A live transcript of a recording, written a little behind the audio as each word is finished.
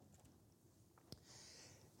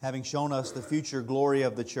Having shown us the future glory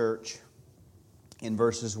of the church in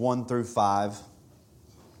verses 1 through 5,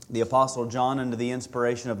 the Apostle John, under the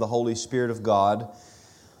inspiration of the Holy Spirit of God,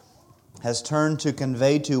 has turned to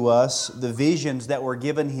convey to us the visions that were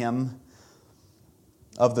given him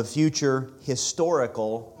of the future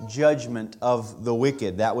historical judgment of the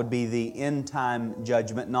wicked. That would be the end-time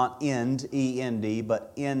judgment, not end, E-N-D,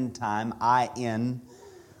 but end-time, I-N.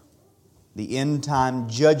 The end-time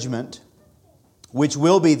judgment, which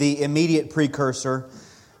will be the immediate precursor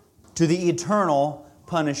to the eternal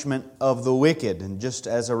punishment of the wicked. And just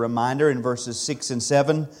as a reminder, in verses 6 and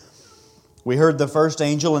 7, we heard the first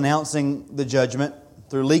angel announcing the judgment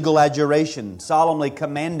through legal adjuration, solemnly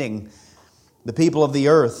commanding the people of the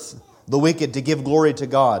earth, the wicked, to give glory to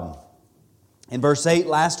God. In verse 8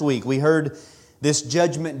 last week, we heard this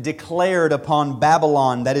judgment declared upon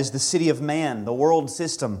Babylon, that is the city of man, the world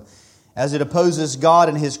system, as it opposes God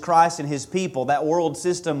and His Christ and His people, that world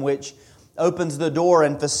system which opens the door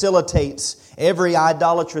and facilitates every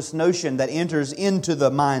idolatrous notion that enters into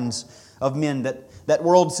the minds of men, that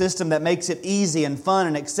world system that makes it easy and fun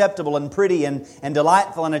and acceptable and pretty and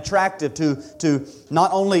delightful and attractive to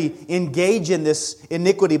not only engage in this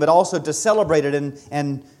iniquity, but also to celebrate it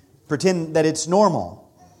and pretend that it's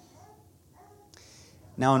normal.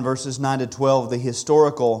 Now in verses 9 to 12, the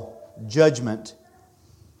historical judgment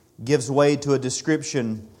gives way to a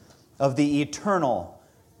description of the eternal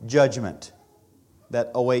judgment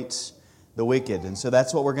that awaits the wicked. And so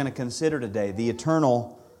that's what we're going to consider today, the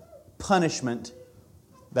eternal punishment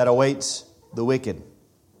that awaits the wicked.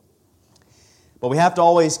 But we have to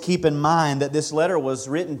always keep in mind that this letter was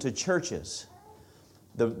written to churches.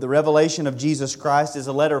 The revelation of Jesus Christ is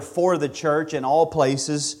a letter for the church in all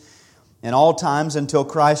places, in all times until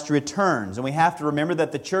Christ returns. And we have to remember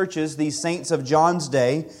that the churches, these saints of John's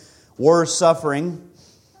day, were suffering.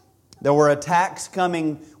 There were attacks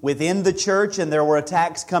coming within the church, and there were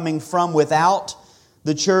attacks coming from without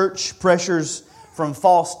the church. Pressures from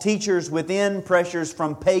false teachers within, pressures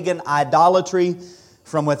from pagan idolatry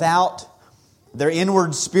from without. Their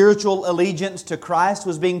inward spiritual allegiance to Christ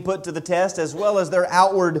was being put to the test, as well as their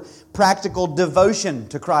outward practical devotion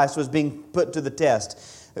to Christ was being put to the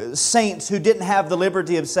test. Saints who didn't have the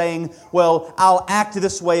liberty of saying, well, I'll act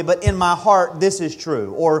this way, but in my heart this is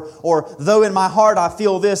true. Or though in my heart I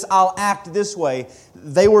feel this, I'll act this way.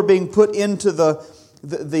 They were being put into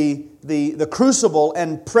the crucible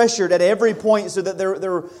and pressured at every point so that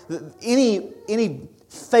there any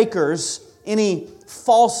fakers, any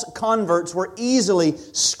false converts were easily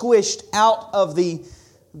squished out of the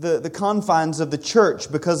confines of the church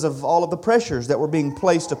because of all of the pressures that were being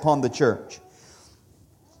placed upon the church.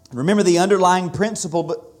 Remember, the underlying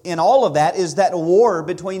principle in all of that is that war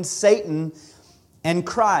between Satan and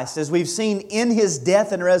Christ. As we've seen in His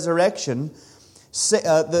death and resurrection,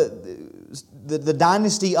 the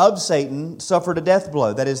dynasty of Satan suffered a death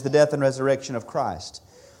blow. That is the death and resurrection of Christ.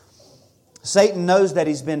 Satan knows that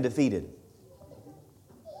he's been defeated.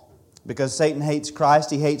 Because Satan hates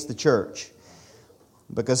Christ, he hates the church.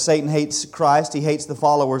 Because Satan hates Christ, he hates the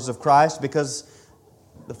followers of Christ. Because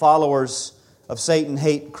the followers of Satan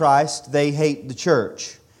hate Christ, they hate the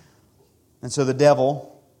church. And so the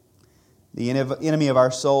devil, the enemy of our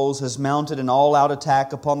souls, has mounted an all-out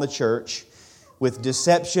attack upon the church, with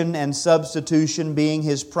deception and substitution being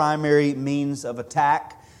his primary means of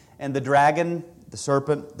attack. And the dragon, the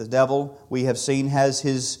serpent, the devil, we have seen, has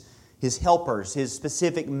his helpers, his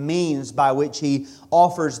specific means by which he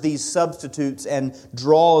offers these substitutes and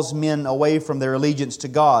draws men away from their allegiance to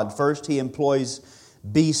God. First, he employs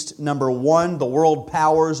beast number 1, the world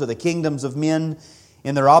powers or the kingdoms of men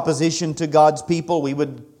in their opposition to God's people. We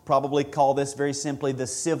would probably call this very simply the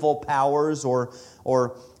civil powers or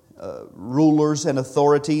rulers and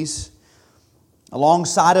authorities.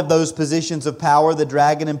 Alongside of those positions of power, the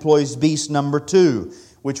dragon employs beast number 2,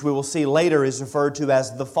 which we will see later is referred to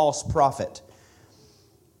as the false prophet.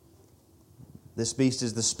 This beast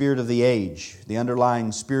is the spirit of the age, the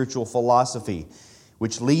underlying spiritual philosophy,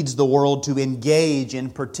 which leads the world to engage in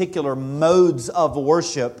particular modes of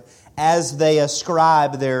worship as they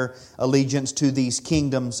ascribe their allegiance to these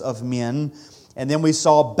kingdoms of men. And then we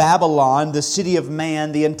saw Babylon, the city of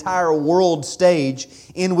man, the entire world stage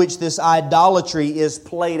in which this idolatry is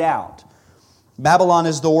played out. Babylon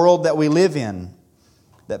is the world that we live in,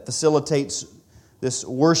 that facilitates this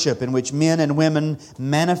worship in which men and women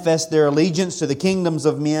manifest their allegiance to the kingdoms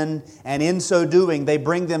of men, and in so doing they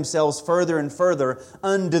bring themselves further and further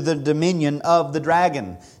under the dominion of the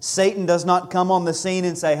dragon. Satan does not come on the scene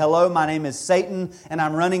and say, hello, my name is Satan and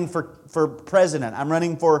I'm running for president, I'm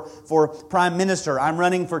running for prime minister, I'm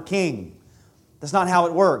running for king. That's not how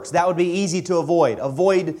it works. That would be easy to avoid.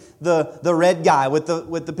 Avoid the red guy with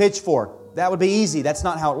the pitchfork. That would be easy. That's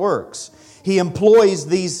not how it works. He employs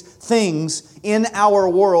these things in our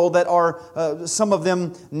world that are some of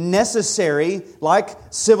them necessary, like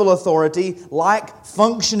civil authority, like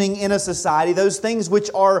functioning in a society, those things which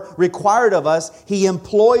are required of us. He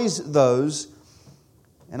employs those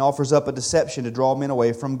and offers up a deception to draw men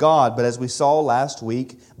away from God. But as we saw last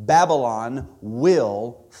week, Babylon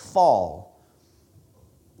will fall.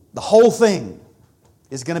 The whole thing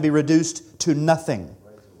is going to be reduced to nothing.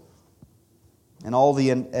 And all the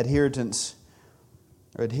adherents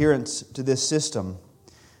to this system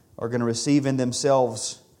are going to receive in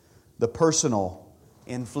themselves the personal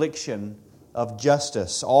infliction of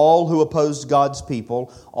justice. All who opposed God's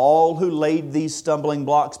people, all who laid these stumbling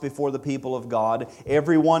blocks before the people of God,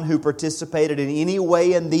 everyone who participated in any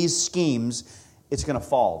way in these schemes, it's going to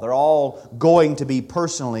fall. They're all going to be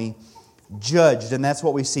personally judged, and that's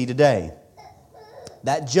what we see today.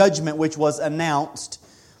 That judgment which was announced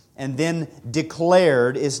and then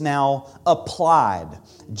declared is now applied.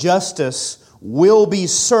 Justice will be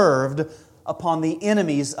served upon the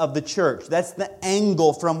enemies of the church. That's the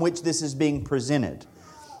angle from which this is being presented.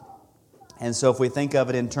 And so if we think of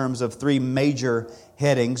it in terms of three major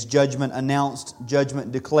headings, judgment announced,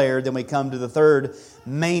 judgment declared, then we come to the third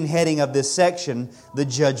main heading of this section, the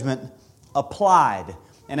judgment applied.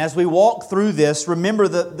 And as we walk through this, remember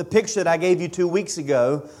the picture that I gave you 2 weeks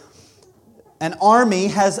ago. An army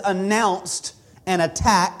has announced an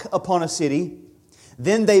attack upon a city.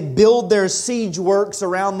 Then they build their siege works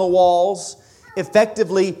around the walls,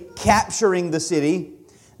 effectively capturing the city.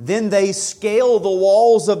 Then they scale the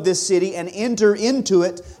walls of this city and enter into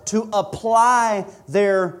it to apply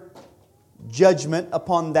their judgment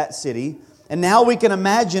upon that city. And now we can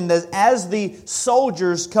imagine that as the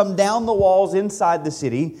soldiers come down the walls inside the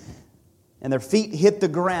city, and their feet hit the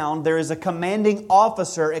ground, there is a commanding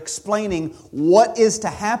officer explaining what is to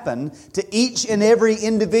happen to each and every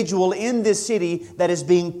individual in this city that is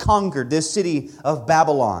being conquered, this city of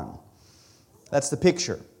Babylon. That's the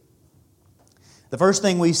picture. The first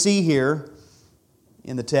thing we see here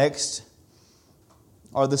in the text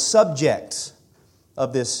are the subjects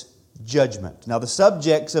of this judgment. Now, the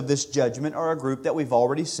subjects of this judgment are a group that we've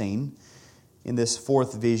already seen in this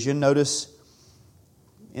fourth vision. Notice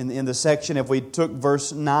in the section, if we took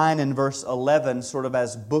verse 9 and verse 11 sort of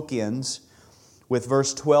as bookends, with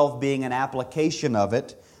verse 12 being an application of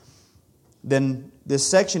it, then this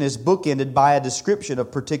section is bookended by a description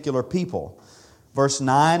of particular people. Verse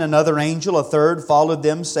 9, another angel, a third, followed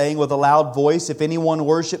them, saying with a loud voice, if anyone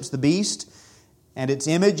worships the beast and its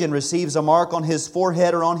image and receives a mark on his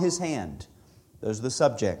forehead or on his hand. Those are the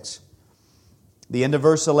subjects. The end of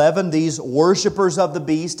verse 11, these worshipers of the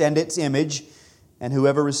beast and its image, and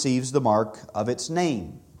whoever receives the mark of its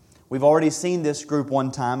name. We've already seen this group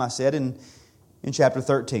one time, I said, in chapter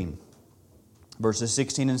 13. Verses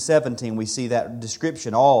 16 and 17, we see that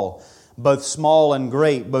description. All, both small and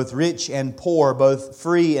great, both rich and poor, both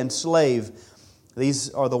free and slave.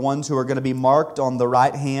 These are the ones who are going to be marked on the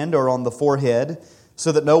right hand or on the forehead,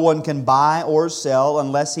 so that no one can buy or sell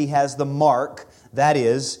unless he has the mark, that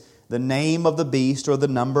is, the name of the beast or the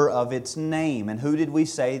number of its name. And who did we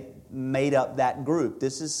say made up that group?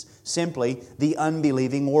 This is simply the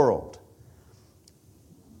unbelieving world.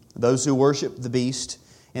 Those who worship the beast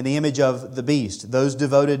in the image of the beast. Those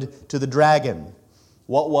devoted to the dragon.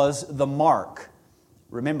 What was the mark?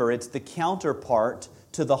 Remember, it's the counterpart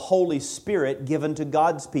to the Holy Spirit given to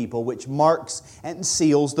God's people, which marks and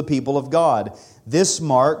seals the people of God. This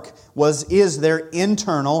mark is their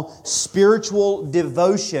internal spiritual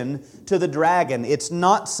devotion to the dragon. It's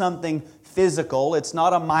not something physical. It's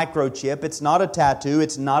not a microchip. It's not a tattoo.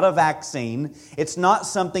 It's not a vaccine. It's not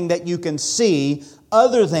something that you can see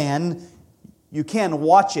other than you can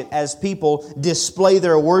watch it as people display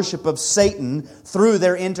their worship of Satan through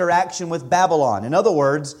their interaction with Babylon. In other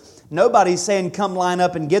words, nobody's saying, come line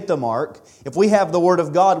up and get the mark. If we have the Word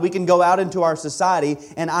of God, we can go out into our society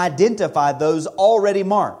and identify those already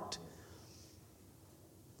marked.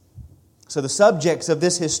 So the subjects of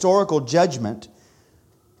this historical judgment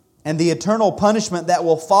and the eternal punishment that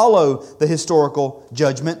will follow the historical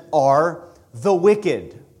judgment are the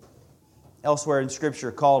wicked. Elsewhere in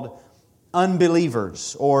Scripture called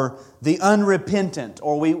unbelievers or the unrepentant,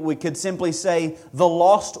 or we could simply say the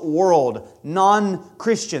lost world,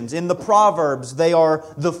 non-Christians. In the Proverbs, they are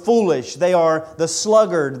the foolish, they are the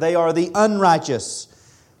sluggard, they are the unrighteous.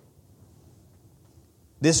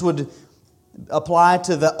 This would apply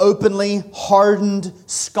to the openly hardened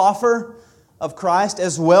scoffer of Christ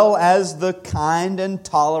as well as the kind and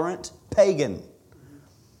tolerant pagan.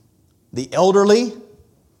 the elderly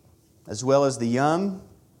as well as the young,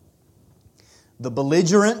 the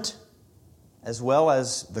belligerent as well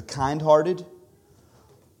as the kind-hearted,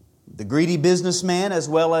 the greedy businessman as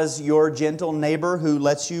well as your gentle neighbor who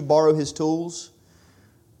lets you borrow his tools,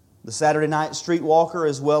 the Saturday night streetwalker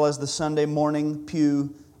as well as the Sunday morning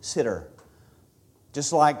pew sitter.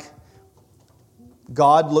 Just like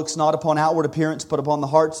God looks not upon outward appearance but upon the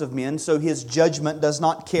hearts of men, so His judgment does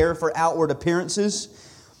not care for outward appearances.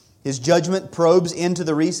 His judgment probes into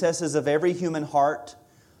the recesses of every human heart.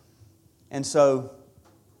 And so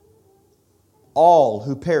all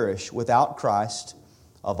who perish without Christ,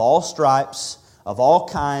 of all stripes, of all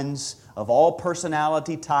kinds, of all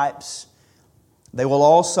personality types, they will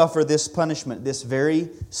all suffer this punishment, this very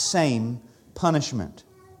same punishment.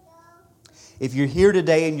 If you're here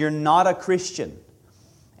today and you're not a Christian,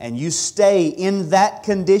 and you stay in that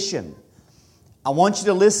condition, I want you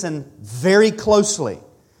to listen very closely.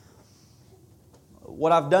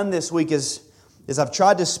 What I've done this week is I've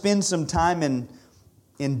tried to spend some time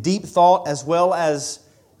in deep thought as well as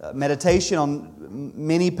meditation on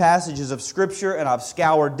many passages of Scripture, and I've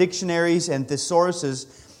scoured dictionaries and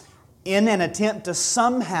thesauruses in an attempt to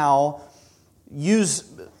somehow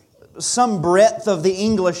use some breadth of the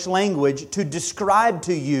English language to describe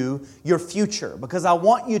to you your future, because I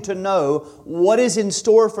want you to know what is in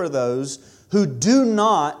store for those who do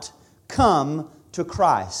not come to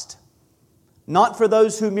Christ. Not for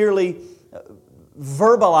those who merely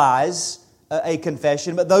verbalize a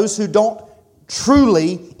confession, but those who don't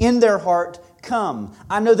truly in their heart come.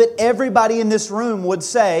 I know that everybody in this room would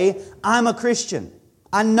say, I'm a Christian.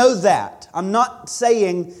 I know that. I'm not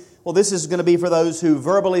saying, well, this is going to be for those who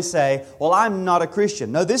verbally say, well, I'm not a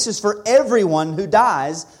Christian. No, this is for everyone who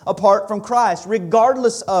dies apart from Christ,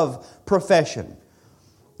 regardless of profession.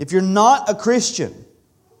 If you're not a Christian,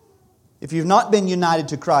 if you've not been united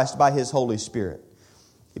to Christ by His Holy Spirit,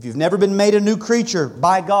 if you've never been made a new creature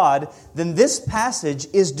by God, then this passage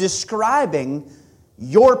is describing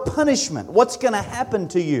your punishment. What's going to happen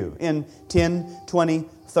to you in 10, 20,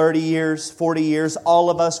 30 years, 40 years, all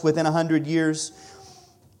of us within 100 years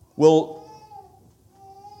will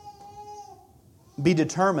be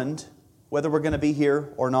determined whether we're going to be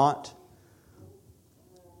here or not.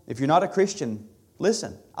 If you're not a Christian,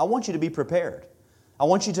 listen, I want you to be prepared. I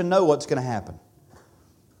want you to know what's going to happen.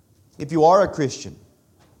 If you are a Christian,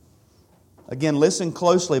 again, listen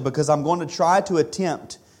closely, because I'm going to try to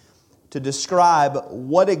attempt to describe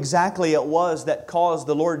what exactly it was that caused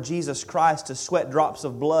the Lord Jesus Christ to sweat drops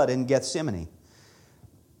of blood in Gethsemane.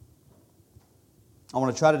 I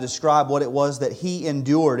want to try to describe what it was that He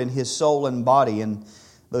endured in His soul and body in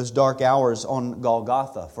those dark hours on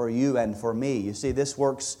Golgotha for you and for me. You see, this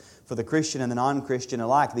works for the Christian and the non-Christian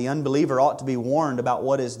alike. The unbeliever ought to be warned about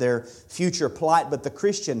what is their future plight, but the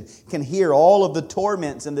Christian can hear all of the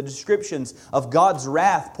torments and the descriptions of God's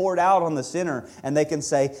wrath poured out on the sinner, and they can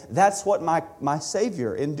say, that's what my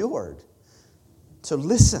Savior endured. So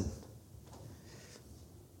listen.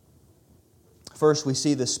 First, we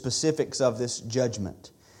see the specifics of this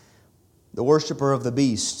judgment. The worshiper of the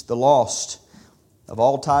beast, the lost of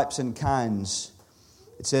all types and kinds.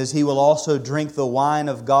 It says, He will also drink the wine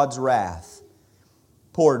of God's wrath,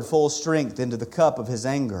 poured full strength into the cup of His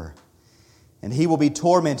anger. And he will be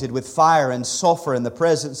tormented with fire and sulfur in the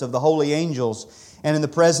presence of the holy angels and in the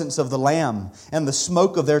presence of the Lamb. And the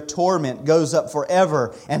smoke of their torment goes up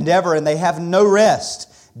forever and ever, and they have no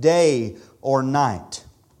rest, day or night.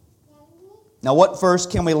 Now, what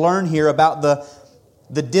first can we learn here about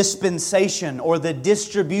the dispensation or the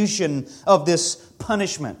distribution of this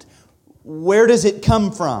punishment? Where does it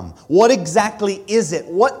come from? What exactly is it?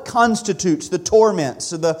 What constitutes the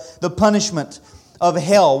torments, the punishment of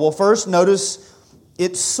hell? Well, first notice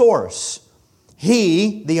its source.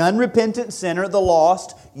 He, the unrepentant sinner, the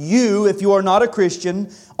lost, you, if you are not a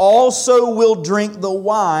Christian, also will drink the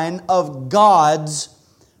wine of God's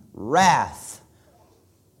wrath.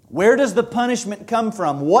 Where does the punishment come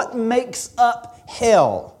from? What makes up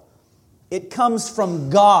hell? It comes from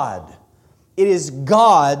God. It is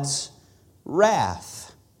God's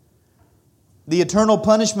wrath. The eternal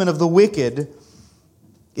punishment of the wicked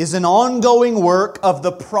is an ongoing work of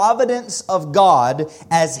the providence of God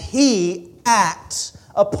as He acts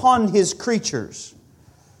upon His creatures.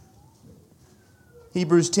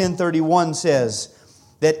 Hebrews 10:31 says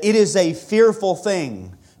that it is a fearful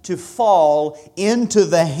thing to fall into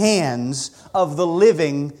the hands of the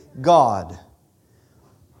living God.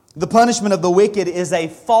 The punishment of the wicked is a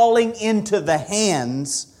falling into the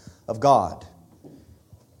hands of God.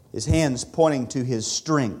 His hands pointing to His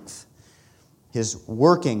strength, His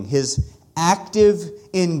working, His active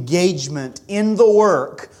engagement in the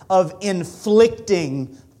work of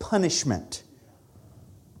inflicting punishment.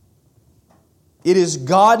 It is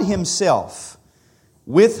God Himself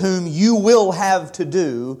with whom you will have to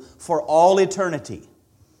do for all eternity.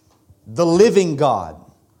 The living God.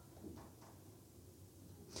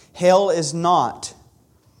 Hell is not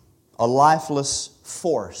a lifeless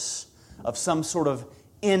force of some sort of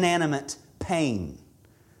inanimate pain.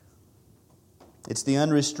 It's the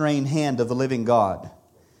unrestrained hand of the living God,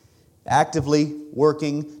 actively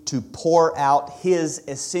working to pour out His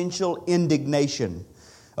essential indignation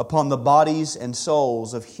upon the bodies and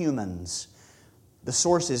souls of humans. The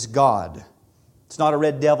source is God. It's not a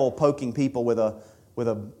red devil poking people with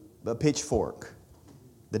a pitchfork.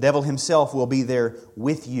 The devil himself will be there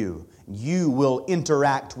with you. You will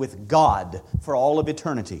interact with God for all of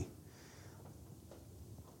eternity.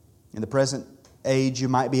 In the present age, you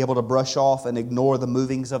might be able to brush off and ignore the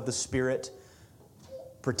movings of the Spirit.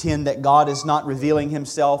 Pretend that God is not revealing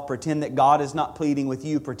Himself. Pretend that God is not pleading with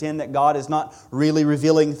you. Pretend that God is not really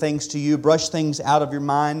revealing things to you. Brush things out of your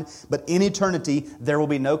mind. But in eternity, there will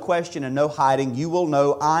be no question and no hiding. You will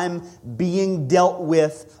know I'm being dealt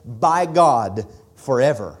with by God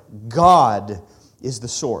forever. God is the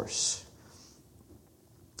source.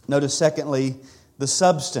 Notice, secondly, the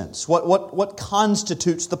substance. What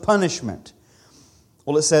constitutes the punishment?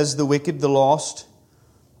 Well, it says the wicked, the lost,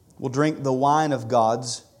 will drink the wine of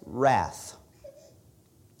God's wrath.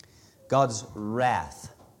 God's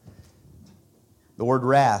wrath. The word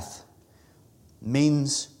wrath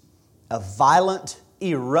means a violent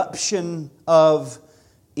eruption of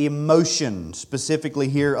emotion, specifically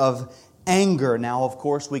here of anger. Now, of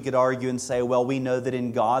course, we could argue and say, well, we know that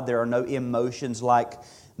in God there are no emotions like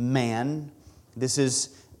man. This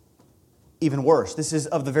is even worse. This is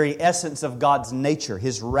of the very essence of God's nature,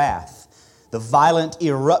 His wrath. The violent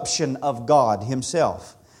eruption of God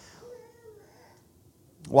Himself.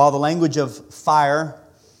 While the language of fire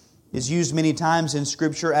is used many times in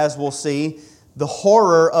Scripture, as we'll see, the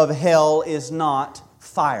horror of hell is not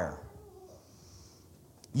fire.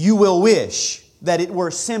 You will wish that it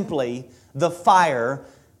were simply the fire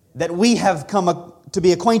that we have come to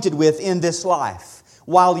be acquainted with in this life.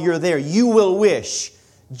 While you're there, you will wish,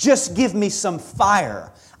 just give me some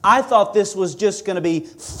fire. I thought this was just going to be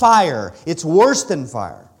fire. It's worse than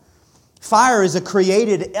fire. Fire is a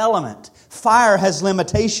created element. Fire has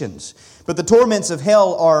limitations. But the torments of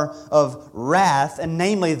hell are of wrath, and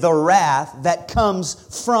namely the wrath that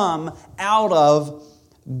comes from out of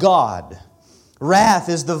God. Wrath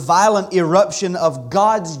is the violent eruption of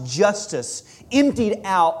God's justice emptied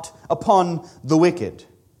out upon the wicked.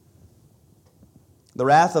 The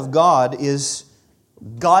wrath of God is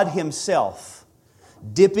God Himself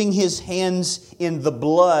dipping His hands in the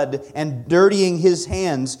blood and dirtying His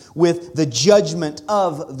hands with the judgment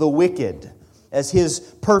of the wicked as His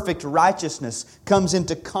perfect righteousness comes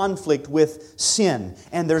into conflict with sin.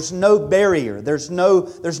 And there's no barrier, there's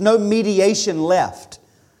no mediation left.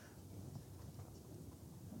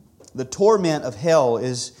 The torment of hell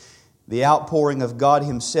is the outpouring of God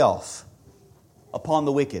Himself upon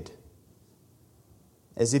the wicked.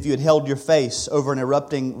 As if you had held your face over an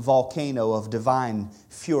erupting volcano of divine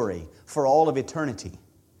fury for all of eternity.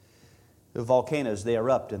 The volcanoes, they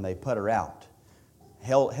erupt and they putter out.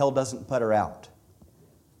 Hell doesn't putter out.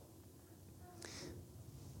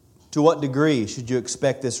 To what degree should you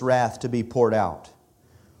expect this wrath to be poured out?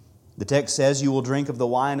 The text says you will drink of the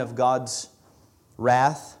wine of God's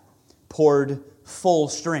wrath, poured full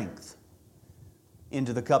strength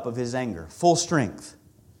into the cup of His anger. Full strength.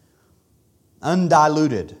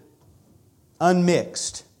 Undiluted.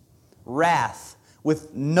 Unmixed. Wrath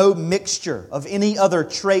with no mixture of any other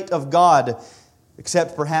trait of God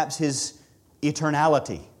except perhaps His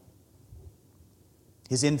eternality,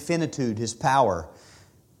 His infinitude, His power.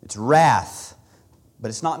 It's wrath, but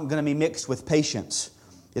it's not going to be mixed with patience.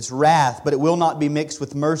 It's wrath, but it will not be mixed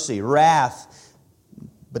with mercy. Wrath,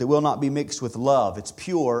 but it will not be mixed with love. It's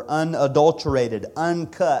pure, unadulterated,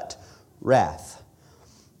 uncut wrath.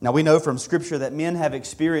 Now we know from Scripture that men have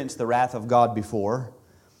experienced the wrath of God before.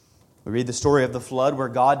 We read the story of the flood where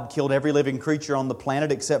God killed every living creature on the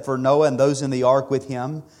planet except for Noah and those in the ark with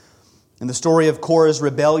him. In the story of Korah's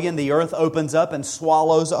rebellion, the earth opens up and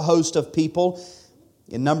swallows a host of people.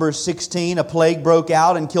 In Numbers 16, a plague broke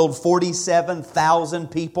out and killed 47,000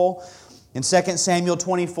 people. In 2 Samuel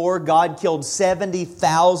 24, God killed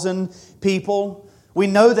 70,000 people. We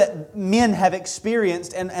know that men have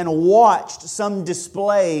experienced and watched some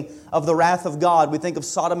display of the wrath of God. We think of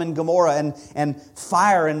Sodom and Gomorrah and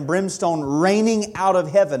fire and brimstone raining out of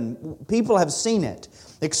heaven. People have seen it,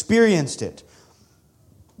 experienced it.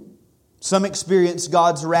 Some experience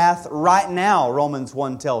God's wrath right now, Romans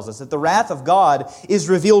 1 tells us, that the wrath of God is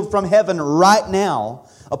revealed from heaven right now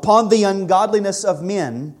upon the ungodliness of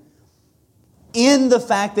men in the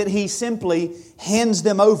fact that He simply hands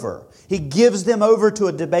them over. He gives them over to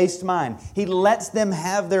a debased mind. He lets them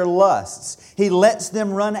have their lusts. He lets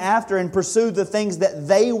them run after and pursue the things that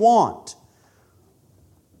they want.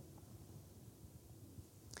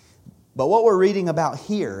 But what we're reading about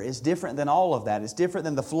here is different than all of that. It's different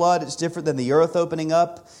than the flood. It's different than the earth opening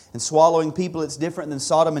up and swallowing people. It's different than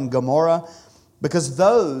Sodom and Gomorrah, because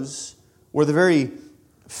those were the very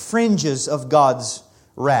fringes of God's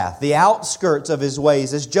wrath, the outskirts of His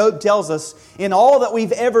ways. As Job tells us, in all that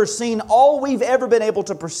we've ever seen, all we've ever been able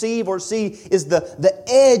to perceive or see is the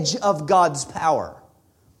edge of God's power.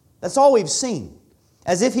 That's all we've seen.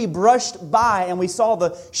 As if He brushed by and we saw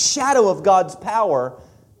the shadow of God's power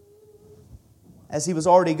as He was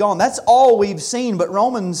already gone. That's all we've seen. But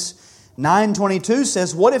Romans 9:22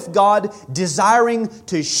 says, what if God, desiring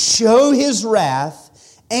to show His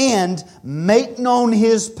wrath and make known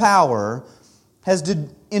His power, has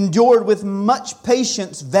endured with much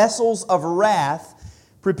patience vessels of wrath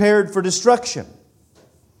prepared for destruction?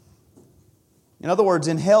 In other words,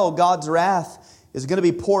 in hell, God's wrath is going to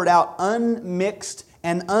be poured out unmixed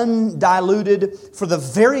and undiluted for the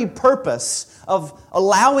very purpose of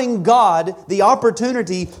allowing God the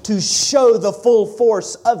opportunity to show the full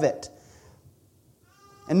force of it.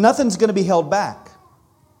 And nothing's going to be held back.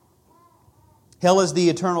 Hell is the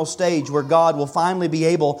eternal stage where God will finally be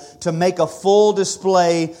able to make a full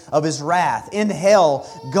display of His wrath. In hell,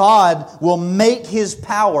 God will make His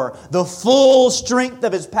power, the full strength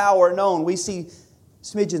of His power known. We see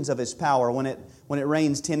smidgens of His power when it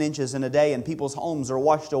rains 10 inches in a day and people's homes are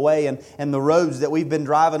washed away and the roads that we've been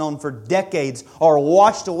driving on for decades are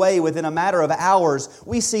washed away within a matter of hours.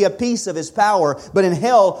 We see a piece of His power, but in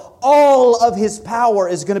hell, all of His power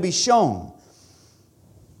is going to be shown.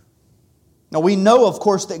 Now we know, of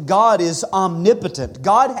course, that God is omnipotent.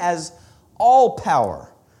 God has all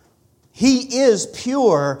power. He is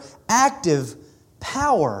pure, active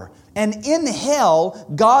power. And in hell,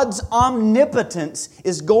 God's omnipotence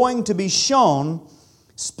is going to be shown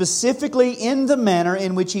specifically in the manner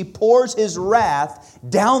in which He pours His wrath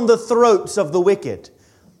down the throats of the wicked.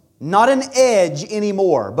 Not an edge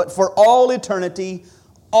anymore, but for all eternity,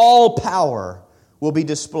 all power will be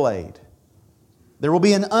displayed. There will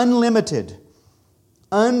be an unlimited,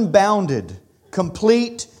 unbounded,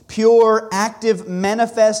 complete, pure, active,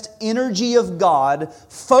 manifest energy of God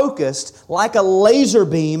focused like a laser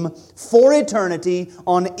beam for eternity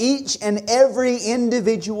on each and every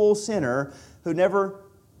individual sinner who never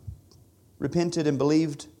repented and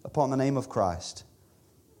believed upon the name of Christ.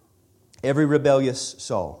 Every rebellious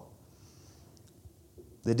soul.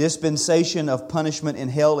 The dispensation of punishment in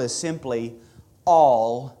hell is simply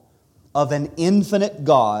all of an infinite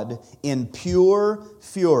God in pure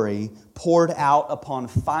fury poured out upon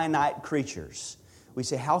finite creatures. We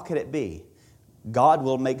say, how could it be? God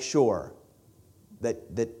will make sure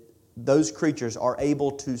that those creatures are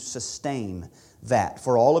able to sustain that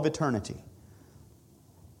for all of eternity.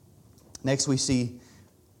 Next we see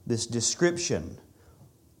this description.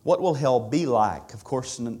 What will hell be like? Of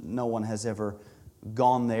course, no one has ever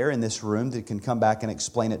gone there in this room that can come back and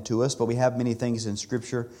explain it to us, but we have many things in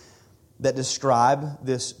Scripture that describe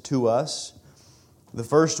this to us. The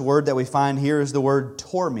first word that we find here is the word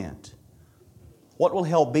torment. What will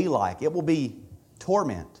hell be like? It will be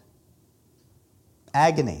torment,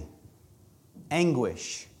 agony,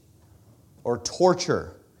 anguish, or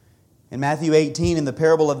torture. In Matthew 18, in the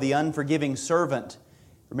parable of the unforgiving servant,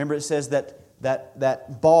 remember it says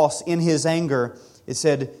that boss, in his anger, it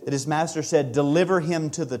said that his master said, deliver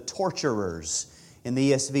him to the torturers. In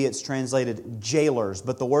the ESV it's translated jailers,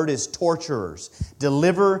 but the word is torturers.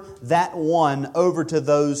 Deliver that one over to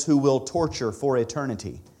those who will torture for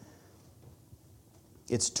eternity.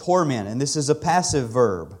 It's torment, and this is a passive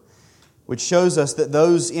verb, which shows us that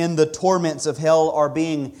those in the torments of hell are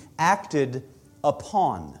being acted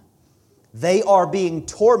upon. They are being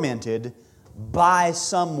tormented by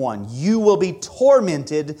someone. You will be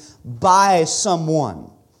tormented by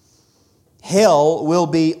someone. Hell will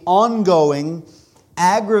be ongoing,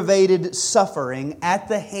 aggravated suffering at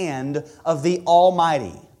the hand of the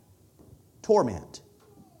Almighty. Torment.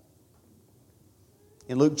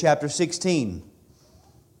 In Luke chapter 16,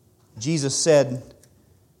 Jesus said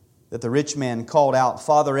that the rich man called out,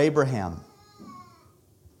 Father Abraham,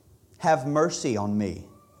 have mercy on me,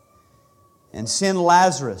 and send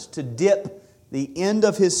Lazarus to dip the end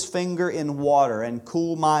of his finger in water and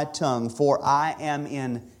cool my tongue, for I am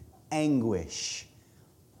in anguish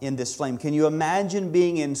in this flame. Can you imagine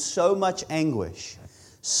being in so much anguish,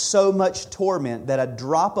 so much torment, that a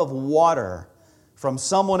drop of water from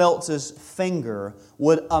someone else's finger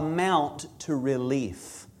would amount to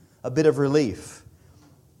relief, a bit of relief?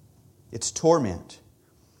 It's torment.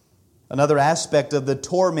 Another aspect of the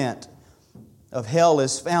torment of hell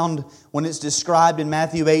is found when it's described in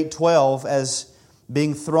Matthew 8:12 as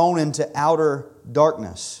being thrown into outer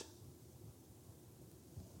darkness.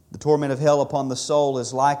 The torment of hell upon the soul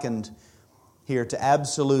is likened here to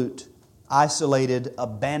absolute, isolated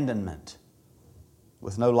abandonment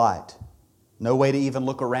with no light. No way to even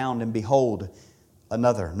look around and behold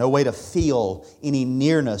another. No way to feel any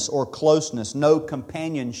nearness or closeness. No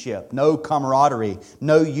companionship, no camaraderie,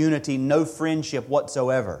 no unity, no friendship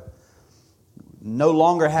whatsoever. No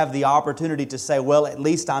longer have the opportunity to say, well, at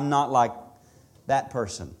least I'm not like that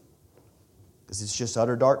person. Because it's just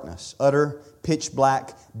utter darkness, utter pitch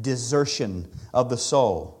black desertion of the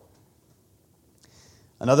soul.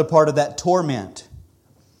 Another part of that torment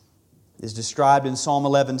is described in Psalm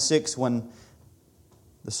 11:6 when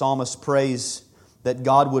the psalmist prays that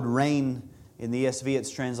God would rain. In the ESV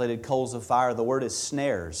it's translated coals of fire. The word is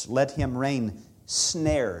snares. Let Him rain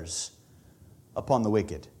snares upon the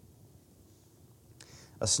wicked.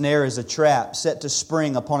 A snare is a trap set to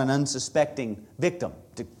spring upon an unsuspecting victim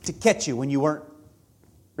to catch you when you weren't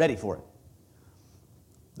ready for it.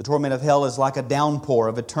 The torment of hell is like a downpour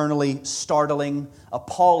of eternally startling,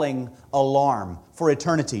 appalling alarm for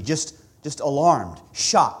eternity. Just alarmed,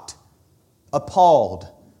 shocked, appalled.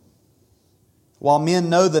 While men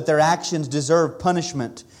know that their actions deserve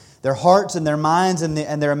punishment, their hearts and their minds and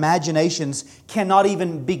their imaginations cannot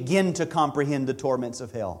even begin to comprehend the torments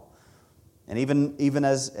of hell. And even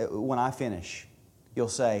as when I finish, you'll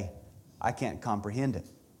say, I can't comprehend it.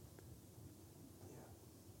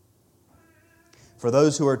 For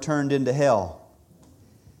those who are turned into hell,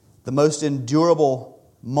 the most endurable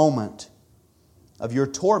moment of your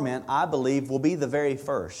torment, I believe, will be the very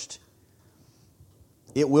first.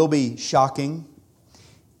 It will be shocking.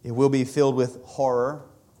 It will be filled with horror.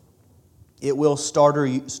 It will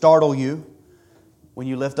startle you when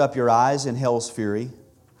you lift up your eyes in hell's fury.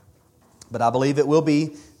 But I believe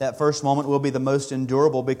that first moment will be the most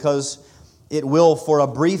endurable because it will, for a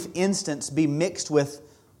brief instance, be mixed with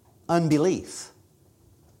unbelief.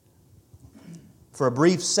 For a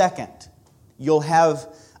brief second, you'll have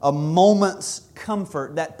a moment's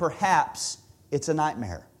comfort that perhaps it's a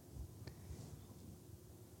nightmare.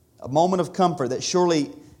 A moment of comfort that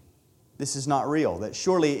surely this is not real. That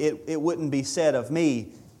surely it wouldn't be said of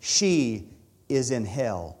me, she is in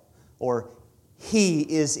hell. Or he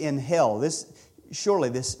is in hell. Surely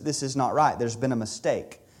this is not right. There's been a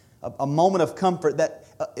mistake. A moment of comfort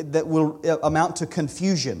that will amount to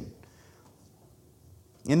confusion.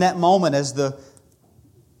 In that moment,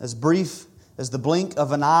 as brief as the blink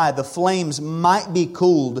of an eye, the flames might be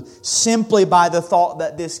cooled simply by the thought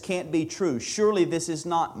that this can't be true. Surely this is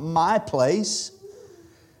not my place.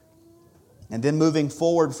 And then moving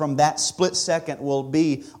forward from that split second will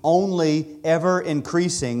be only ever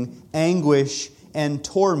increasing anguish and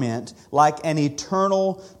torment, like an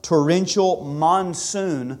eternal torrential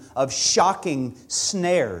monsoon of shocking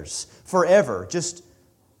snares forever, just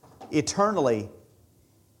eternally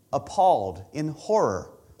appalled, in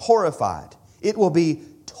horror, horrified. It will be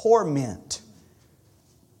torment.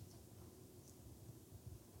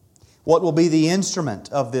 What will be the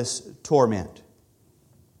instrument of this torment?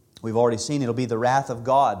 We've already seen it'll be the wrath of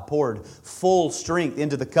God poured full strength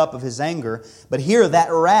into the cup of His anger. But here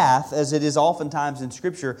that wrath, as it is oftentimes in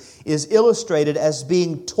Scripture, is illustrated as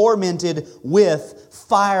being tormented with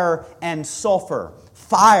fire and sulfur.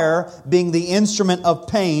 Fire being the instrument of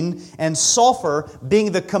pain, and sulfur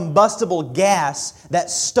being the combustible gas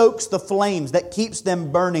that stokes the flames, that keeps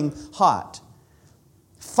them burning hot.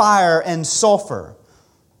 Fire and sulfur.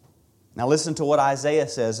 Now listen to what Isaiah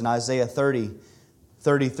says in Isaiah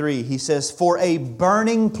 30:33. He says, "For a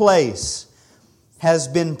burning place has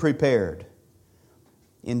been prepared.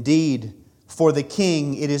 Indeed, for the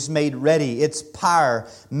king it is made ready, its pyre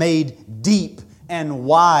made deep and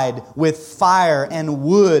wide, with fire and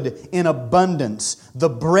wood in abundance. The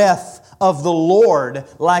breath of the Lord,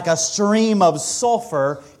 like a stream of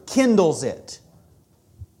sulfur, kindles it."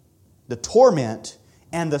 The torment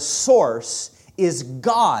and the source is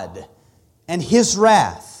God and His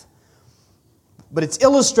wrath. But it's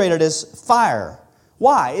illustrated as fire.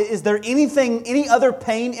 Why? Is there any other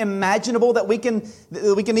pain imaginable that we can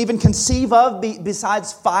even conceive of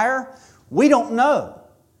besides fire? We don't know.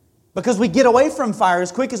 Because we get away from fire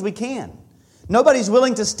as quick as we can. Nobody's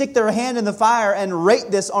willing to stick their hand in the fire and rate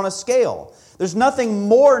this on a scale. There's nothing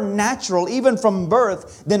more natural, even from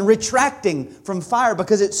birth, than retracting from fire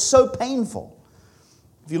because it's so painful.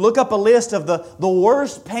 If you look up a list of the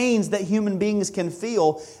worst pains that human beings can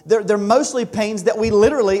feel, they're mostly pains that we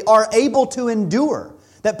literally are able to endure,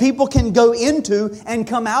 that people can go into and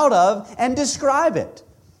come out of and describe it.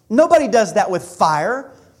 Nobody does that with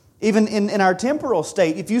fire. Even in our temporal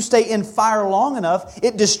state, if you stay in fire long enough,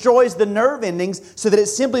 it destroys the nerve endings so that it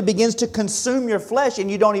simply begins to consume your flesh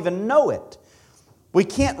and you don't even know it. We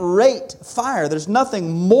can't rate fire. There's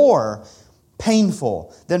nothing more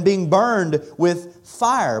painful than being burned with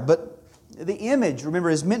fire. But the image,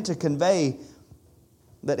 remember, is meant to convey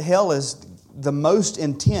that hell is the most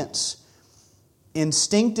intense,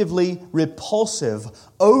 instinctively repulsive,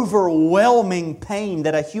 overwhelming pain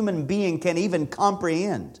that a human being can even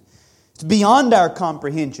comprehend. It's beyond our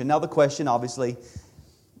comprehension. Now the question obviously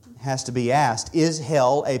has to be asked, is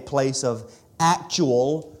hell a place of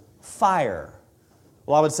actual fire?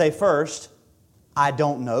 Well, I would say first, I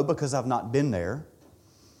don't know because I've not been there.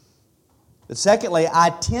 But secondly, I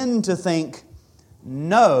tend to think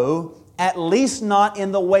no, at least not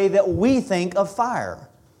in the way that we think of fire.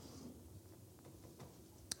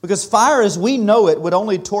 Because fire as we know it would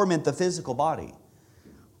only torment the physical body.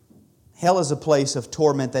 Hell is a place of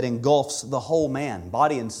torment that engulfs the whole man,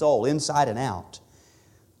 body and soul, inside and out.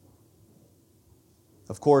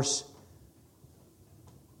 Of course,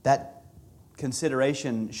 that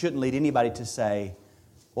consideration shouldn't lead anybody to say,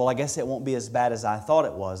 well, I guess it won't be as bad as I thought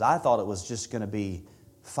it was. I thought it was just going to be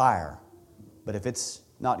fire. But if it's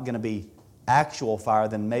not going to be actual fire,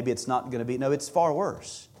 then maybe it's not going to be... No, it's far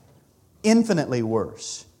worse. Infinitely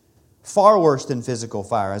worse. Far worse than physical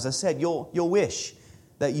fire. As I said, you'll wish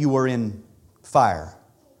that you were in fire.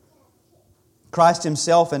 Christ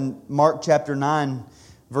Himself in Mark chapter 9,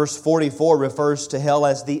 verse 44, refers to hell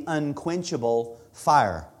as the unquenchable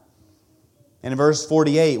fire. And in verse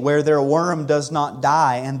 48, where their worm does not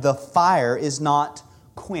die and the fire is not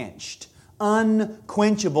quenched.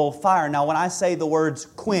 Unquenchable fire. Now, when I say the words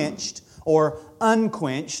quenched or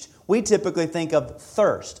unquenched, we typically think of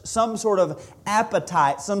thirst, some sort of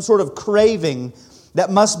appetite, some sort of craving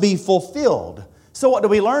that must be fulfilled. So what do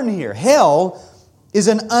we learn here? Hell is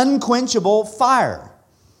an unquenchable fire.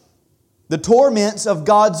 The torments of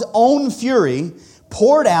God's own fury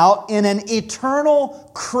poured out in an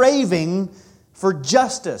eternal craving for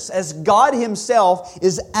justice, as God Himself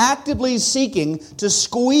is actively seeking to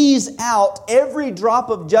squeeze out every drop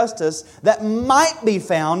of justice that might be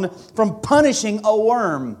found from punishing a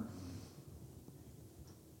worm.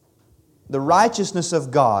 The righteousness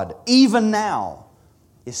of God, even now,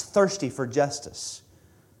 is thirsty for justice.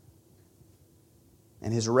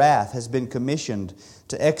 And His wrath has been commissioned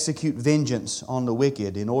to execute vengeance on the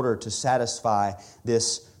wicked in order to satisfy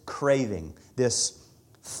this craving, this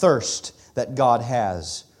thirst that God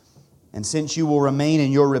has. And since you will remain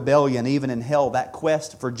in your rebellion, even in hell, that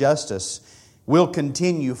quest for justice will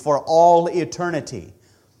continue for all eternity.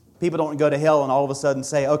 People don't go to hell and all of a sudden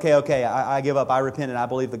say, okay, I give up, I repent, and I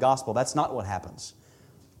believe the gospel. That's not what happens.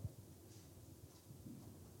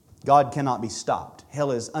 God cannot be stopped.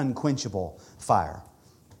 Hell is unquenchable fire.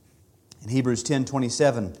 In Hebrews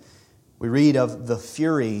 10:27, we read of the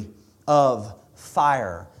fury of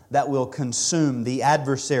fire that will consume the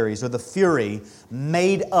adversaries, or the fury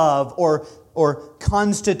made of or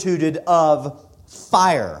constituted of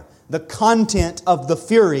fire. The content of the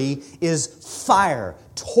fury is fire,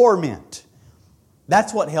 torment.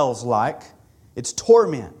 That's what hell's like. It's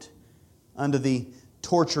torment under the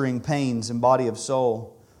torturing pains in body of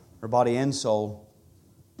soul, or body and soul,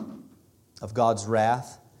 of God's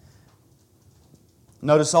wrath.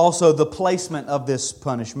 Notice also the placement of this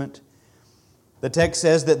punishment. The text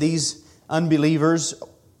says that these unbelievers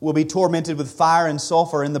will be tormented with fire and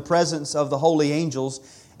sulfur in the presence of the holy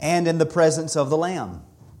angels and in the presence of the Lamb.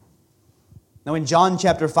 Now in John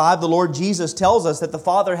chapter 5, the Lord Jesus tells us that the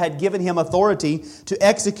Father had given Him authority to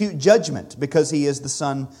execute judgment because He is the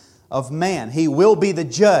Son of Man. He will be the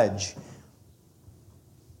judge.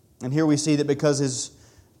 And here we see that because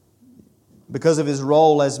of His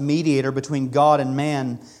role as mediator between God and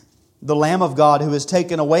man, the Lamb of God who has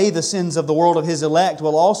taken away the sins of the world of His elect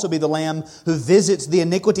will also be the Lamb who visits the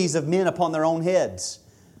iniquities of men upon their own heads.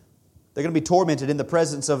 They're going to be tormented in the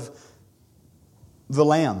presence of the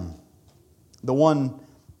Lamb, the one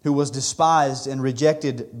who was despised and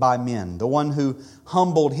rejected by men, the one who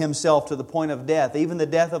humbled Himself to the point of death, even the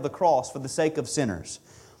death of the cross for the sake of sinners.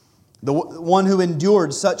 The one who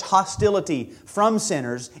endured such hostility from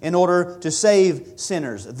sinners in order to save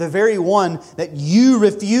sinners. The very one that you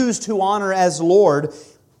refuse to honor as Lord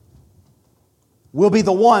will be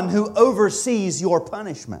the one who oversees your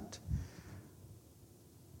punishment.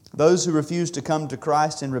 Those who refuse to come to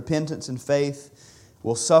Christ in repentance and faith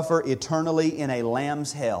will suffer eternally in a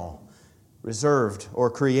lamb's hell, reserved or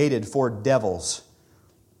created for devils.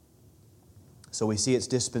 So we see its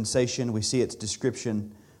dispensation, we see its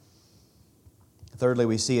description. Thirdly,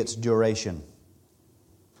 we see its duration.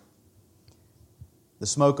 The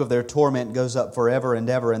smoke of their torment goes up forever and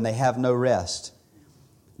ever, and they have no rest,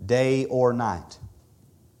 day or night.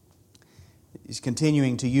 He's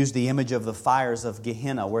continuing to use the image of the fires of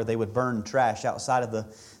Gehenna, where they would burn trash outside of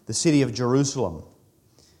the city of Jerusalem.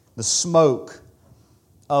 The smoke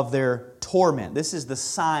of their torment. This is the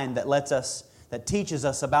sign that teaches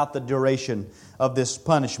us about the duration of this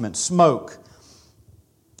punishment. Smoke.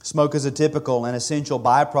 Smoke is a typical and essential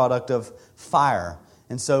byproduct of fire.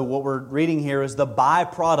 And so what we're reading here is the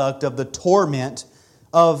byproduct of the torment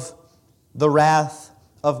of the wrath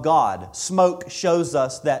of God. Smoke shows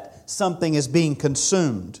us that something is being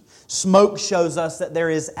consumed. Smoke shows us that there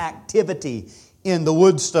is activity in the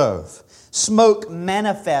wood stove. Smoke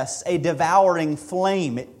manifests a devouring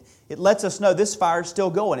flame. It lets us know this fire is still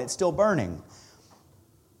going, it's still burning.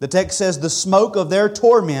 The text says the smoke of their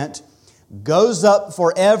torment goes up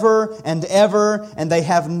forever and ever, and they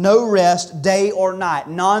have no rest day or night.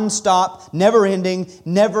 Non-stop, never-ending,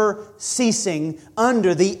 never ceasing,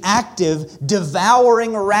 under the active,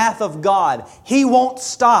 devouring wrath of God. He won't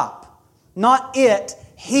stop. Not it,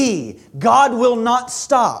 He. God will not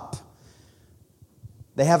stop.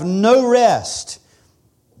 They have no rest,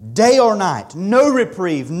 day or night, no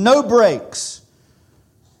reprieve, no breaks,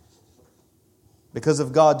 because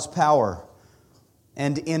of God's power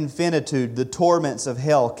and infinitude. The torments of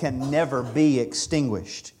hell can never be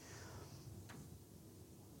extinguished.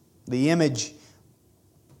 The image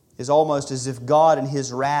is almost as if God in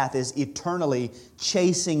His wrath is eternally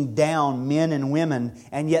chasing down men and women,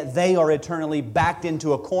 and yet they are eternally backed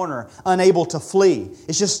into a corner, unable to flee.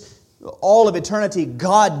 It's just all of eternity,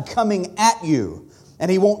 God coming at you, and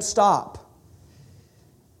He won't stop.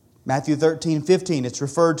 Matthew 13:15, it's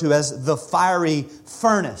referred to as the fiery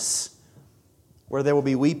furnace, where there will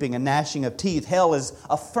be weeping and gnashing of teeth. Hell is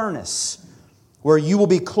a furnace where you will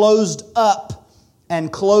be closed up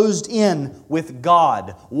and closed in with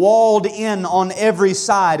God, walled in on every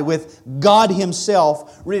side with God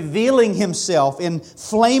Himself, revealing Himself in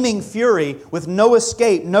flaming fury with no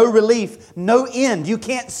escape, no relief, no end. You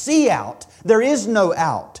can't see out. There is no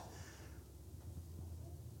out.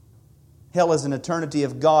 Hell is an eternity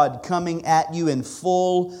of God coming at you in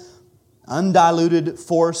full, undiluted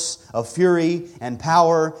force of fury and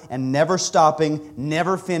power, and never stopping,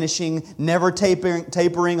 never finishing, never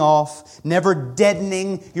tapering off, never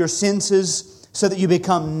deadening your senses so that you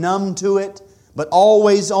become numb to it, but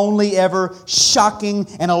always only ever shocking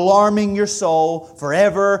and alarming your soul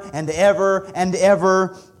forever and ever and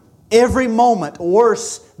ever. Every moment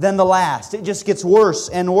worse than the last. It just gets worse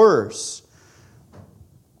and worse.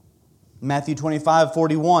 Matthew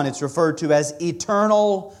 25:41, it's referred to as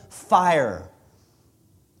eternal fire,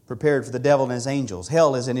 prepared for the devil and his angels.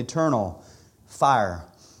 Hell is an eternal fire.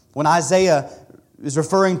 When Isaiah is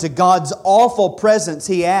referring to God's awful presence,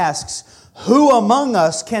 he asks, who among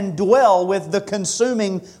us can dwell with the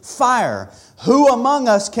consuming fire? Who among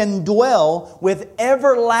us can dwell with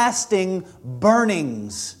everlasting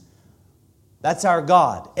burnings? That's our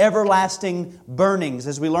God. Everlasting burnings.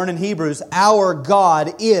 As we learn in Hebrews, our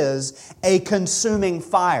God is a consuming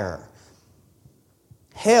fire.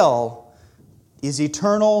 Hell is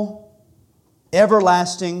eternal,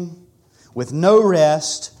 everlasting, with no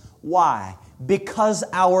rest. Why? Because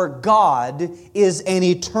our God is an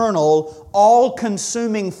eternal,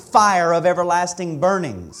 all-consuming fire of everlasting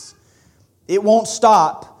burnings. It won't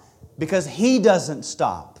stop because He doesn't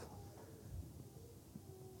stop.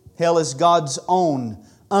 Hell is God's own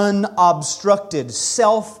unobstructed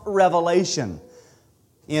self-revelation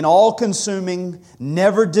in all-consuming,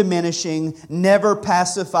 never diminishing, never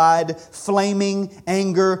pacified, flaming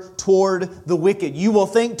anger toward the wicked. You will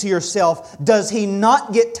think to yourself, does He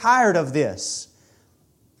not get tired of this?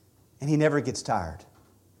 And He never gets tired.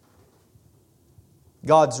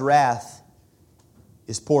 God's wrath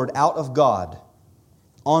is poured out of God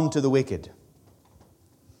onto the wicked.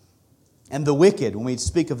 And the wicked, when we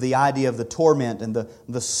speak of the idea of the torment and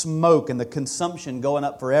the smoke and the consumption going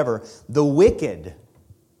up forever, the wicked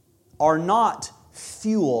are not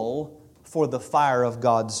fuel for the fire of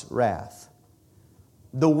God's wrath.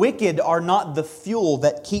 The wicked are not the fuel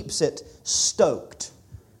that keeps it stoked.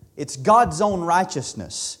 It's God's own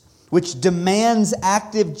righteousness, which demands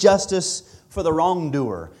active justice for the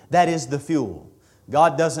wrongdoer. That is the fuel.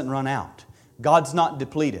 God doesn't run out. God's not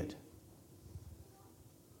depleted.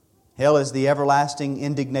 Hell is the everlasting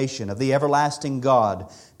indignation of the everlasting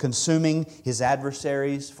God, consuming His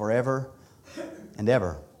adversaries forever and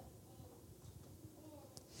ever.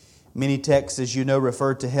 Many texts, as you know,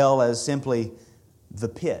 refer to hell as simply the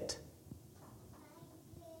pit.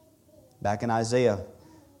 Back in Isaiah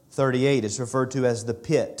 38, it's referred to as the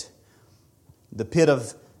pit. The pit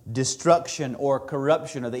of destruction or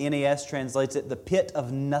corruption, or the NAS translates it, the pit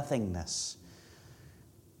of nothingness.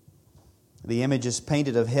 The image is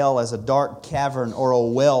painted of hell as a dark cavern or a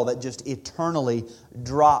well that just eternally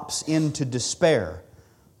drops into despair.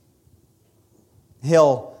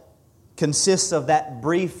 Hell consists of that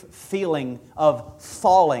brief feeling of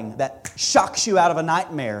falling that shocks you out of a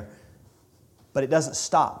nightmare, but it doesn't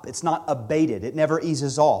stop. It's not abated. It never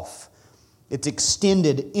eases off. It's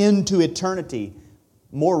extended into eternity,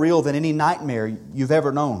 more real than any nightmare you've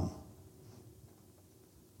ever known.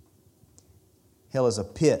 Hell is a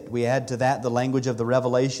pit. We add to that the language of the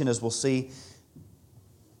Revelation, as we'll see,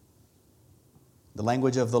 the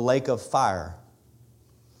language of the lake of fire.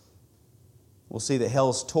 We'll see that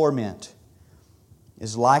hell's torment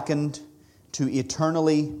is likened to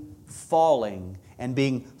eternally falling and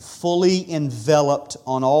being fully enveloped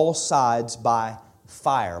on all sides by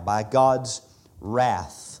fire, by God's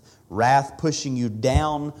wrath. Wrath pushing you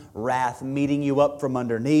down, wrath meeting you up from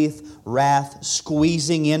underneath, wrath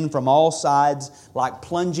squeezing in from all sides like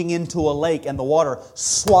plunging into a lake and the water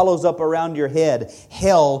swallows up around your head.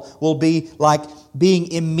 Hell will be like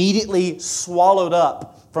being immediately swallowed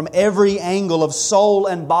up from every angle of soul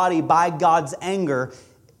and body by God's anger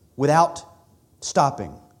without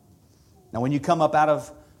stopping. Now when you come up out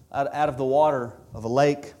of the water of a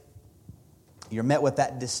lake, you're met with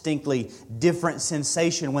that distinctly different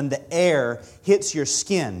sensation when the air hits your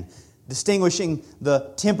skin, distinguishing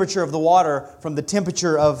the temperature of the water from the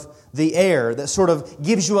temperature of the air. That sort of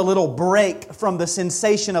gives you a little break from the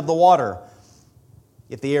sensation of the water.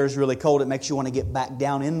 If the air is really cold, it makes you want to get back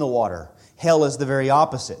down in the water. Hell is the very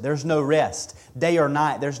opposite. There's no rest, day or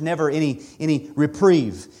night. There's never any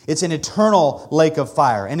reprieve. It's an eternal lake of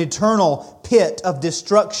fire, an eternal pit of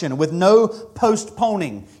destruction with no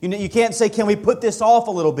postponing. You can't say, can we put this off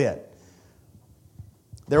a little bit?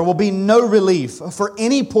 There will be no relief for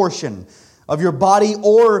any portion of your body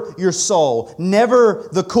or your soul. Never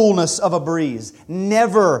the coolness of a breeze.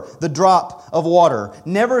 Never the drop of water.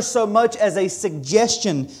 Never so much as a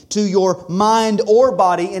suggestion to your mind or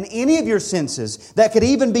body in any of your senses that could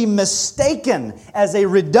even be mistaken as a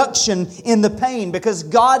reduction in the pain, because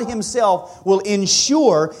God Himself will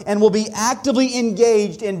ensure and will be actively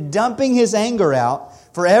engaged in dumping His anger out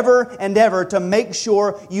forever and ever to make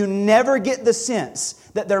sure you never get the sense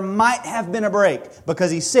that there might have been a break,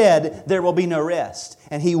 because He said there will be no rest.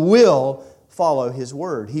 And He will follow His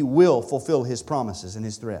word. He will fulfill His promises and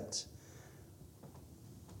His threats.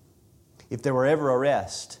 If there were ever a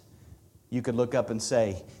rest, you could look up and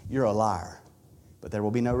say, you're a liar. But there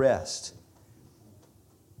will be no rest.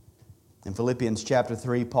 In Philippians chapter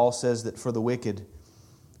 3, Paul says that for the wicked,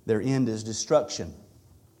 their end is destruction.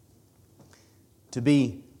 To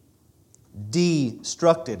be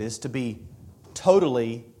destructed is to be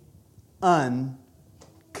totally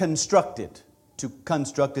unconstructed. To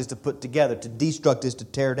construct is to put together. To destruct is to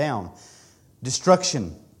tear down.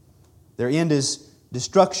 Destruction. Their end is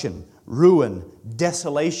destruction, ruin,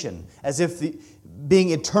 desolation. As if being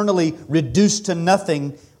eternally reduced to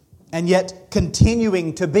nothing and yet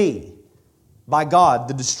continuing to be by God,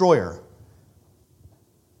 the destroyer.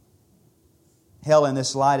 Hell in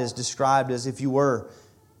this light is described as if you were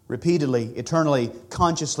repeatedly, eternally,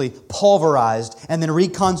 consciously pulverized and then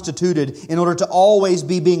reconstituted in order to always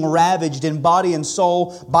be being ravaged in body and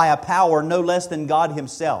soul by a power no less than God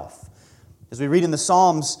Himself. As we read in the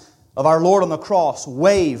Psalms of our Lord on the cross,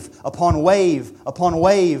 wave upon wave upon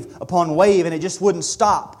wave upon wave, and it just wouldn't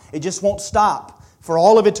stop. It just won't stop for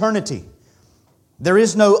all of eternity. There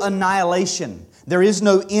is no annihilation. There is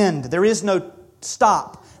no end. There is no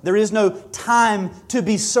stop. There is no time to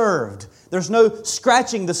be served. There's no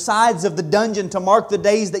scratching the sides of the dungeon to mark the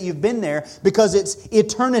days that you've been there, because it's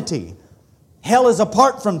eternity. Hell is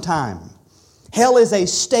apart from time. Hell is a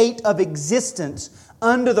state of existence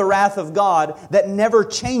under the wrath of God that never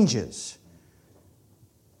changes.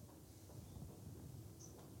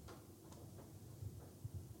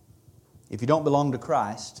 If you don't belong to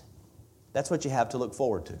Christ, that's what you have to look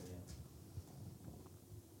forward to.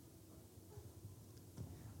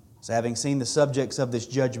 So having seen the subjects of this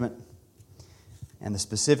judgment and the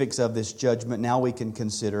specifics of this judgment, now we can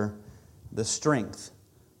consider the strength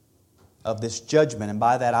of this judgment. And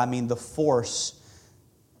by that I mean the force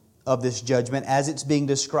of this judgment as it's being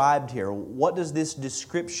described here. What does this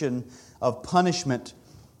description of punishment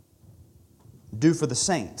do for the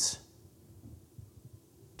saints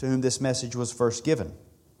to whom this message was first given.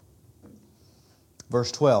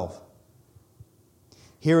 Verse 12.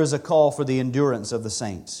 Here is a call for the endurance of the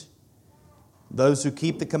saints, those who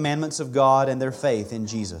keep the commandments of God and their faith in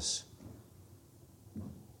Jesus.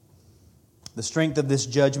 The strength of this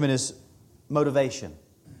judgment is motivation.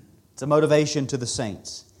 It's a motivation to the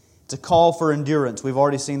saints. It's a call for endurance. We've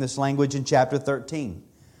already seen this language in chapter 13.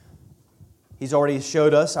 He's already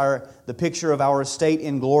showed us the picture of our estate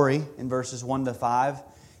in glory in verses 1 to 5.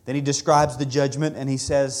 Then He describes the judgment and He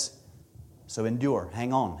says, so endure,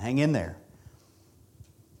 hang on, hang in there.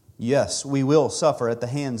 Yes, we will suffer at the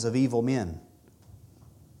hands of evil men.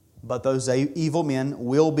 But those evil men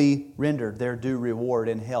will be rendered their due reward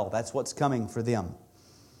in hell. That's what's coming for them.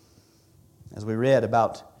 As we read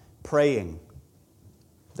about praying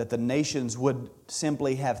that the nations would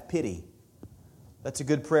simply have pity. That's a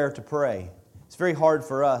good prayer to pray. It's very hard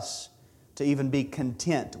for us to even be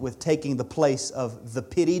content with taking the place of the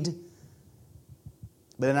pitied.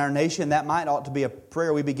 But in our nation, that ought to be a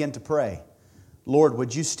prayer we begin to pray. Lord,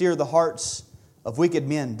 would You steer the hearts of wicked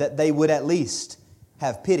men that they would at least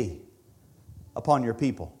have pity upon Your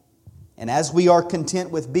people. And as we are content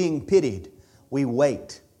with being pitied, we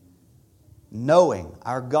wait, knowing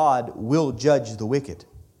our God will judge the wicked.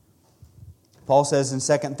 Paul says in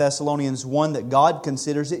 2 Thessalonians 1 that God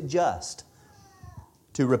considers it just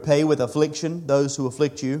to repay with affliction those who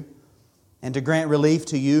afflict you, and to grant relief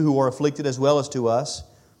to you who are afflicted as well as to us,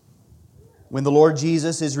 when the Lord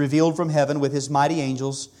Jesus is revealed from heaven with His mighty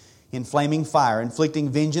angels in flaming fire, inflicting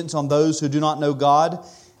vengeance on those who do not know God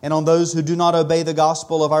and on those who do not obey the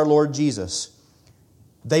gospel of our Lord Jesus.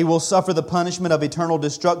 They will suffer the punishment of eternal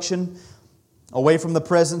destruction away from the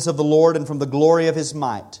presence of the Lord and from the glory of His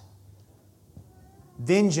might.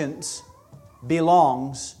 Vengeance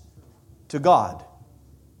belongs to God.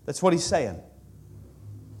 That's what He's saying.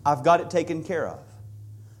 I've got it taken care of.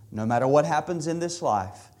 No matter what happens in this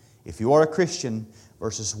life, if you are a Christian,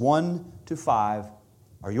 verses 1 to 5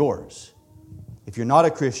 are yours. If you're not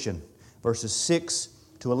a Christian, verses 6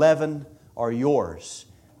 to 11 are yours.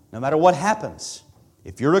 No matter what happens,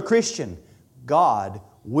 if you're a Christian, God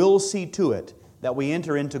will see to it that we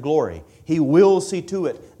enter into glory. He will see to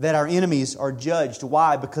it that our enemies are judged.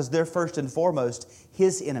 Why? Because they're first and foremost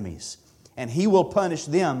His enemies. And He will punish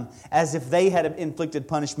them as if they had inflicted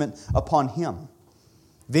punishment upon Him.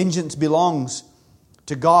 Vengeance belongs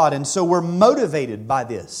to God, and so we're motivated by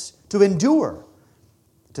this to endure,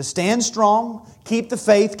 to stand strong, keep the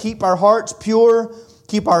faith, keep our hearts pure,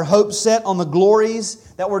 keep our hopes set on the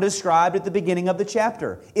glories that were described at the beginning of the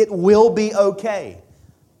chapter. It will be okay.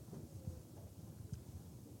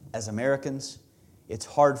 As Americans, it's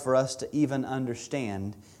hard for us to even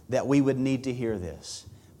understand that we would need to hear this,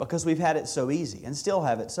 because we've had it so easy and still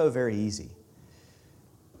have it so very easy.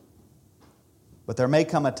 But there may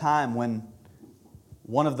come a time when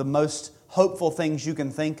one of the most hopeful things you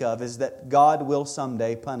can think of is that God will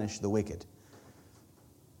someday punish the wicked.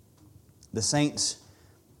 The saints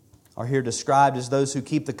are here described as those who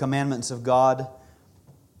keep the commandments of God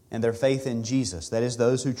and their faith in Jesus. That is,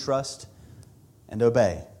 those who trust and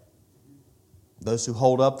obey. Those who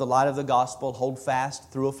hold up the light of the gospel, hold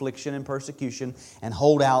fast through affliction and persecution, and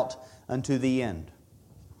hold out unto the end.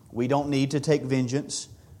 We don't need to take vengeance.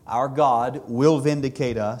 Our God will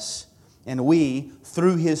vindicate us, and we,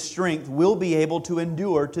 through His strength, will be able to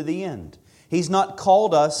endure to the end. He's not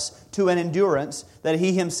called us to an endurance that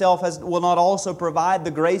He Himself will not also provide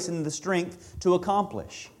the grace and the strength to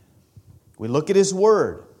accomplish. We look at His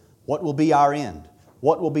Word. What will be our end?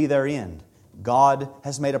 What will be their end? God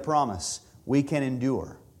has made a promise. We can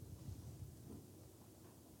endure.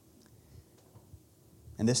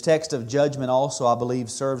 And this text of judgment also, I believe,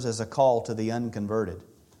 serves as a call to the unconverted.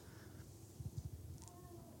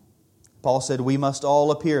 Paul said, we must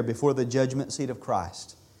all appear before the judgment seat of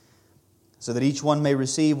Christ, so that each one may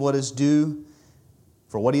receive what is due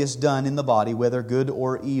for what he has done in the body, whether good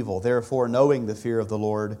or evil. Therefore, knowing the fear of the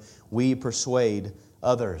Lord, we persuade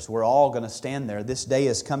others. We're all going to stand there. This day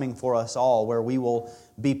is coming for us all, where we will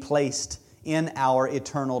be placed in our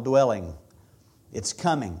eternal dwelling. It's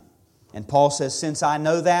coming. And Paul says, since I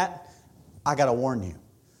know that, I got to warn you.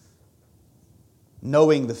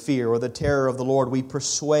 Knowing the fear or the terror of the Lord, we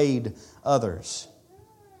persuade others.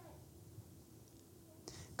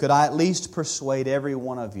 Could I at least persuade every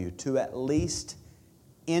one of you to at least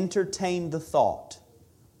entertain the thought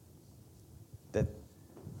that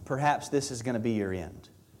perhaps this is going to be your end?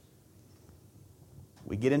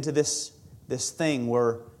 We get into this thing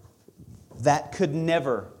where that could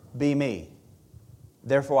never be me.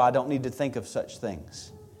 Therefore, I don't need to think of such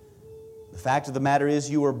things. The fact of the matter is,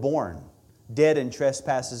 you were born dead in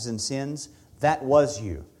trespasses and sins, that was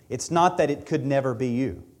you. It's not that it could never be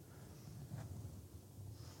you.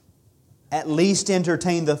 At least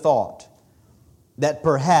entertain the thought that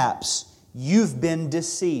perhaps you've been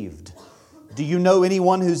deceived. Do you know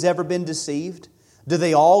anyone who's ever been deceived? Do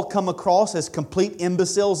they all come across as complete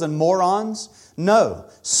imbeciles and morons? No.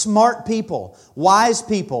 Smart people, wise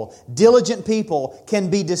people, diligent people can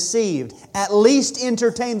be deceived. At least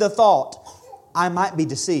entertain the thought, I might be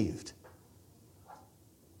deceived.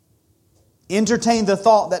 Entertain the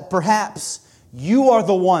thought that perhaps you are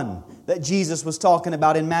the one that Jesus was talking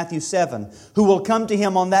about in Matthew 7, who will come to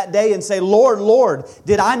Him on that day and say, Lord, Lord,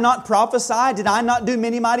 did I not prophesy? Did I not do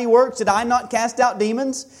many mighty works? Did I not cast out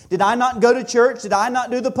demons? Did I not go to church? Did I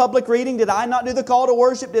not do the public reading? Did I not do the call to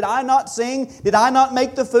worship? Did I not sing? Did I not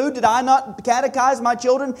make the food? Did I not catechize my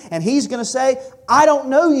children? And He's going to say, I don't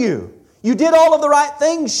know you. You did all of the right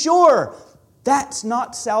things, sure. That's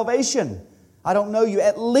not salvation. I don't know you.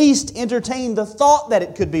 At least entertain the thought that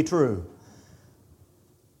it could be true.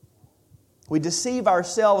 We deceive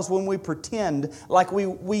ourselves when we pretend like we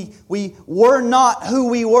were not who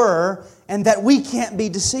we were and that we can't be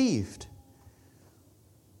deceived.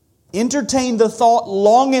 Entertain the thought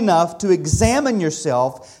long enough to examine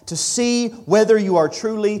yourself to see whether you are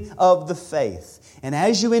truly of the faith. And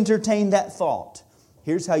as you entertain that thought,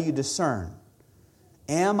 here's how you discern.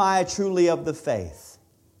 Am I truly of the faith?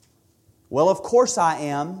 Well, of course I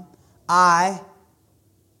am.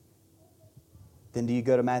 Then do you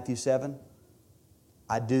go to Matthew 7?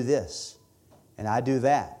 I do this, and I do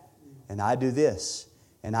that, and I do this,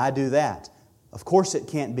 and I do that. Of course it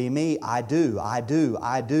can't be me. I do.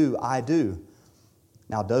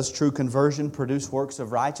 Now, does true conversion produce works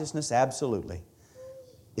of righteousness? Absolutely.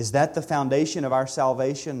 Is that the foundation of our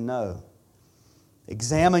salvation? No.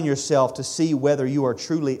 Examine yourself to see whether you are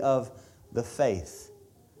truly of the faith.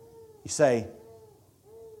 You say,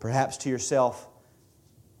 perhaps to yourself,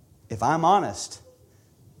 if I'm honest,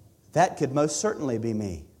 that could most certainly be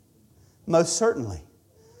me. Most certainly.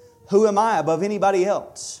 Who am I above anybody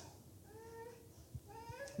else?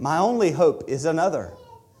 My only hope is another.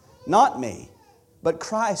 Not me, but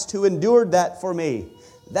Christ who endured that for me.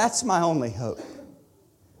 That's my only hope.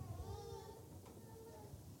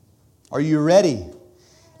 Are you ready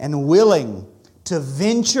and willing to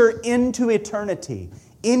venture into eternity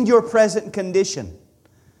in your present condition?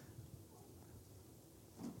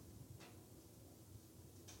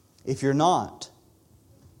 If you're not,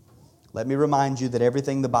 let me remind you that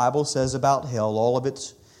everything the Bible says about hell, all of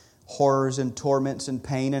its horrors and torments and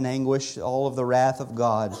pain and anguish, all of the wrath of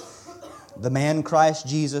God, the man Christ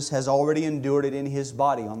Jesus has already endured it in His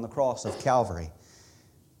body on the cross of Calvary.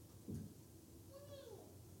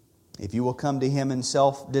 If you will come to Him in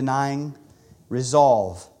self-denying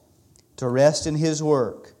resolve to rest in His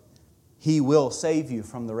work, He will save you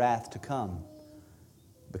from the wrath to come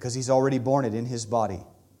because He's already borne it in His body.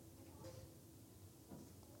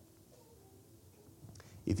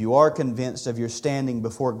 If you are convinced of your standing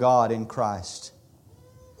before God in Christ,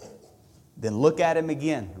 then look at Him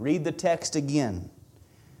again, read the text again,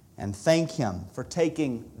 and thank Him for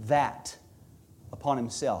taking that upon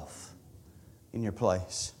Himself in your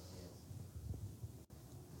place.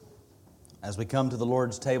 As we come to the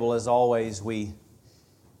Lord's table, as always, we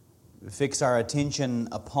fix our attention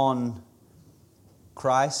upon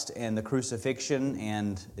Christ and the crucifixion,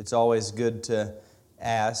 and it's always good to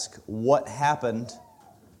ask, what happened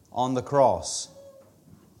on the cross?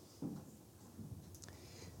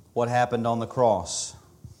 What happened on the cross?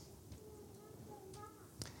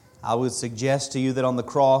 I would suggest to you that on the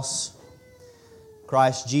cross,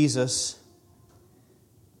 Christ Jesus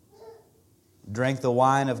drank the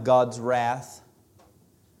wine of God's wrath,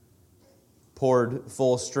 poured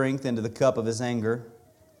full strength into the cup of His anger,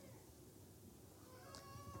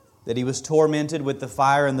 that He was tormented with the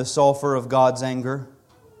fire and the sulfur of God's anger,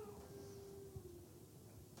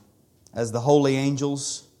 as the holy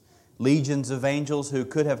angels, legions of angels who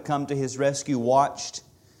could have come to His rescue watched,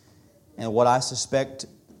 and what I suspect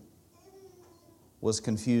was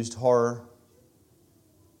confused horror.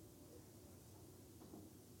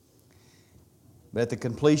 But at the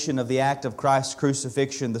completion of the act of Christ's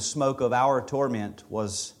crucifixion, the smoke of our torment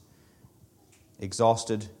was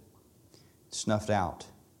exhausted, snuffed out,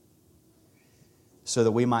 so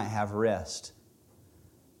that we might have rest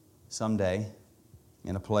someday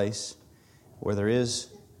in a place where there is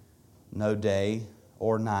no day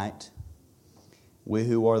or night. We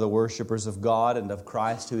who are the worshipers of God and of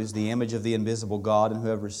Christ, who is the image of the invisible God, and who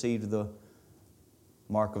have received the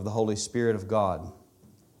mark of the Holy Spirit of God.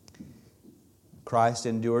 Christ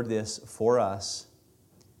endured this for us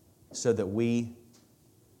so that we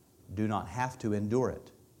do not have to endure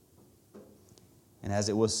it. And as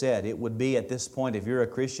it was said, it would be at this point, if you're a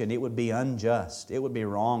Christian, it would be unjust. It would be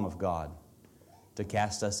wrong of God to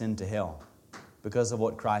cast us into hell because of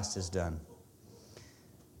what Christ has done.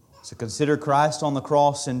 So consider Christ on the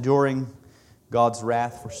cross enduring God's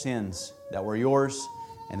wrath for sins that were yours,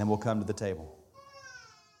 and then we'll come to the table.